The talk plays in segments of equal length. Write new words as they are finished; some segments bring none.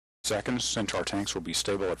seconds, Centaur tanks will be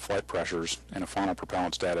stable at flight pressures, and a final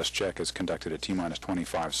propellant status check is conducted at T-minus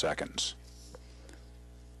 25 seconds.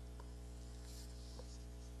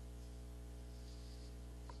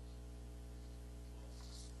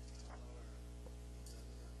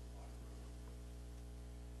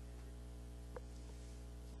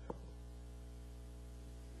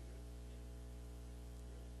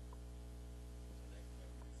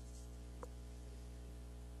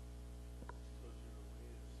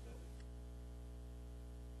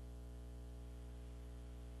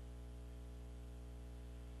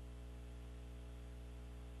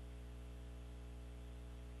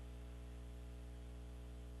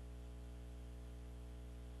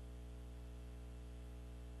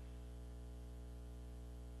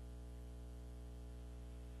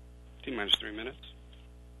 T-minus 3 minutes.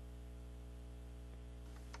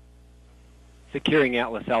 Securing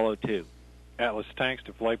Atlas LO2. Atlas tanks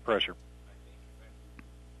to flight pressure.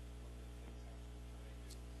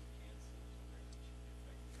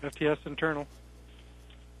 FTS internal.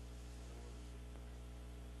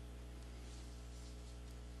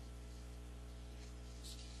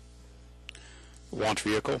 Launch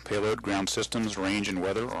vehicle, payload, ground systems, range, and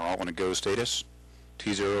weather are all in a go status.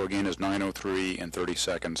 T0 again is 9:03 and 30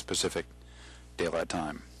 seconds Pacific Daylight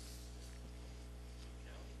Time.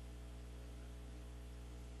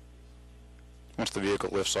 Once the vehicle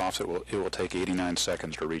lifts off, it will take 89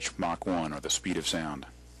 seconds to reach Mach 1, or the speed of sound.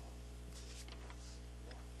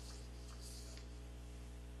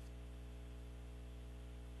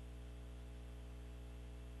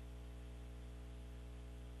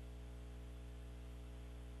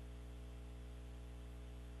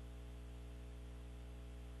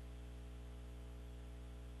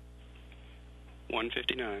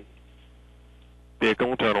 $159.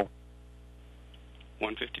 Vehicle internal.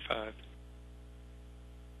 $155.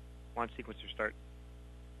 Launch sequencer start.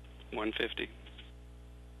 $150.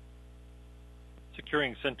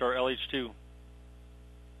 Securing Centaur LH2.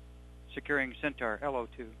 Securing Centaur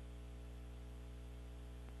LO2.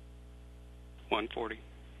 $140.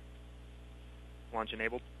 Launch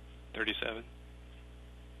enabled. $37.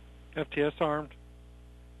 FTS armed.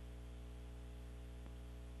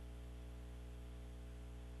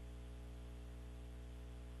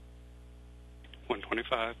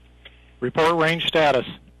 $125. Report range status.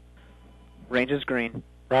 Range is green.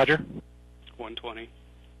 Roger. $120.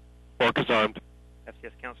 Orca's armed.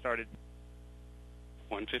 FCS count started.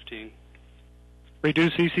 $115.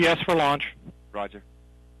 Reduce ECS for launch. Roger.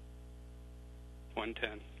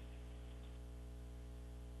 $110.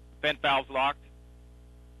 Vent valves locked.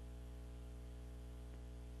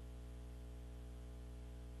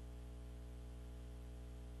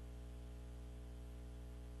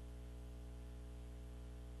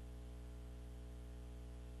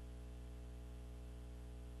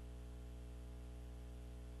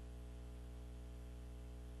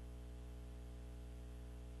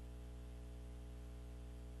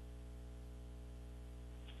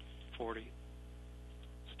 $40.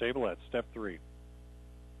 Stable at step 3.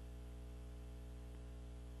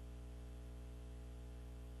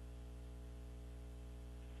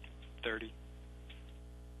 $30.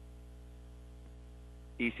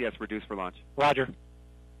 ECS reduced for launch. Roger.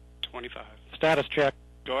 $25. Status check.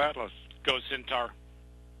 Go Atlas. Go Centaur.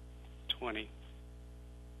 20.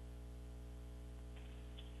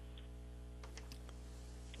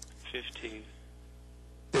 $15.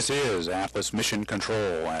 This is Atlas Mission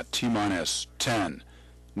Control at T-minus 10,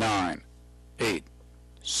 9, 8,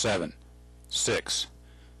 7, 6,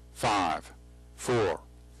 5, 4,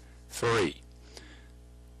 3.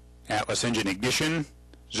 Atlas engine ignition,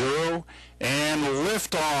 0, and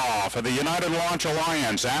liftoff of the United Launch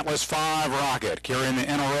Alliance Atlas V rocket carrying the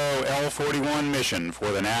NROL L-41 mission for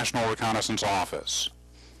the National Reconnaissance Office.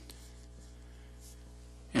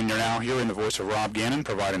 And you're now hearing the voice of Rob Gannon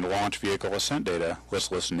providing the launch vehicle ascent data.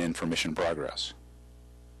 Let's listen in for mission progress.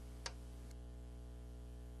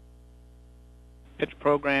 Pitch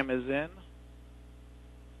program is in.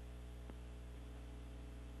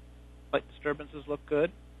 Flight disturbances look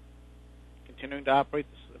good. Continuing to operate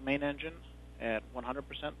the main engine at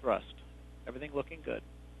 100% thrust. Everything looking good.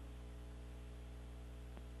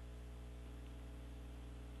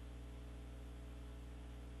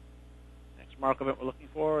 Next mark event we're looking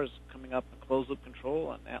for is coming up in closed loop control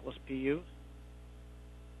on Atlas PU.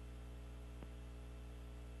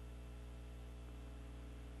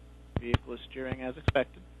 Vehicle is steering as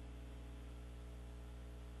expected.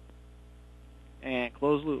 And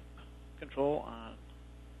closed loop control on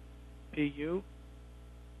PU.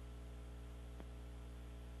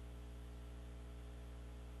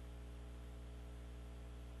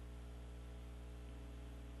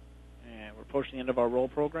 approaching the end of our roll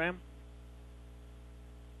program.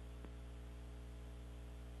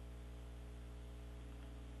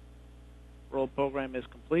 Roll program is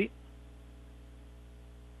complete.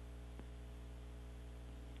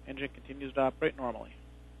 Engine continues to operate normally.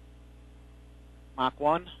 Mach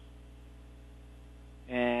 1.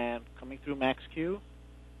 And coming through max Q.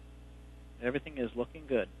 Everything is looking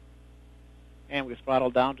good. And we've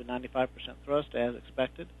throttled down to 95% thrust as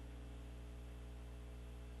expected.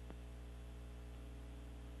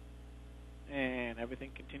 And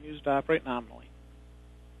everything continues to operate nominally.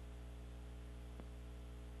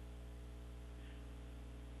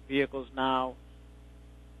 Vehicle is now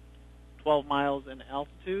 12 miles in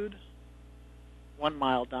altitude, 1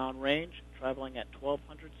 mile downrange, traveling at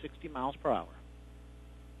 1,260 miles per hour.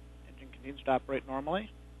 Engine continues to operate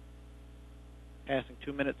normally. Passing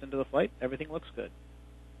 2 minutes into the flight, everything looks good.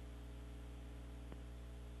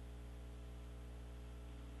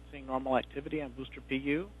 Seeing normal activity on booster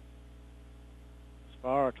PU. As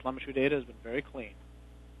far, our telemetry data has been very clean.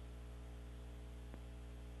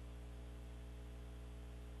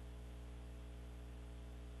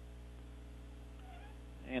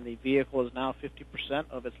 And the vehicle is now 50%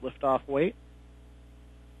 of its liftoff weight.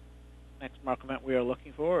 Next mark event we are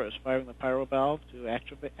looking for is firing the pyro valve to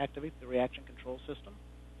activate the reaction control system.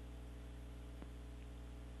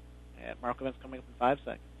 And mark event's coming up in 5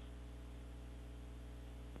 seconds.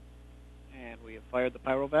 And we have fired the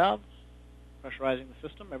pyro valve, pressurizing the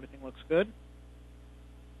system. Everything looks good.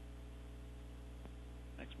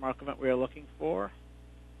 Next mark event we are looking for,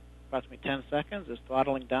 approximately 10 seconds, is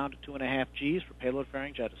throttling down to 2.5 Gs for payload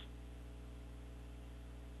fairing jettison.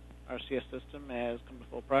 Our CS system has come to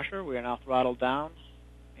full pressure. We are now throttled down,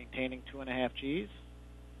 maintaining 2.5 Gs.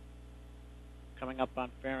 Coming up on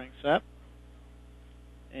fairing set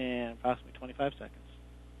in approximately 25 seconds.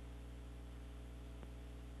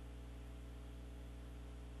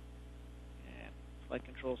 And flight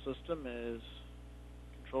control system is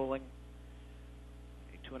controlling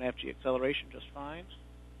a 2.5 G acceleration just fine.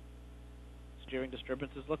 Steering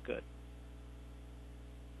disturbances look good.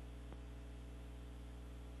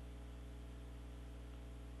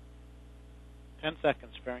 Ten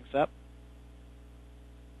seconds, fairing set.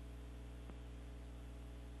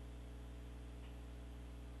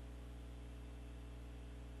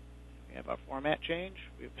 We have our format change.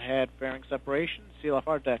 We've had fairing separation.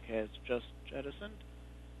 CLFR deck has just jettisoned.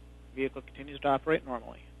 Vehicle continues to operate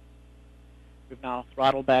normally. We've now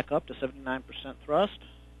throttled back up to 79% thrust.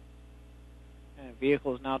 And the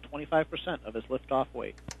vehicle is now 25% of its liftoff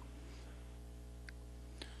weight.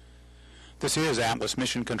 This is Atlas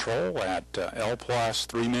Mission Control at L plus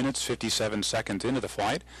 3 minutes, 57 seconds into the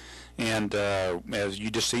flight. And as you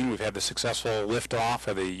just seen, we've had the successful liftoff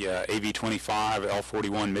of the AV-25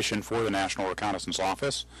 L-41 mission for the National Reconnaissance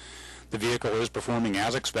Office. The vehicle is performing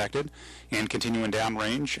as expected and continuing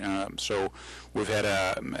downrange. So we've had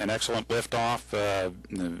an excellent liftoff. The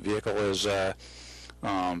vehicle is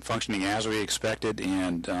functioning as we expected,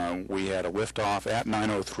 and we had a liftoff at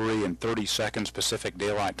 9:03 and 30 seconds Pacific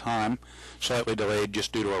Daylight Time, slightly delayed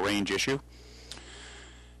just due to a range issue.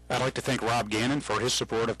 I'd like to thank Rob Gannon for his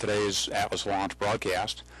support of today's Atlas launch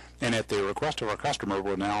broadcast, and at the request of our customer,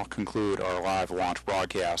 we'll now conclude our live launch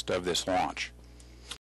broadcast of this launch.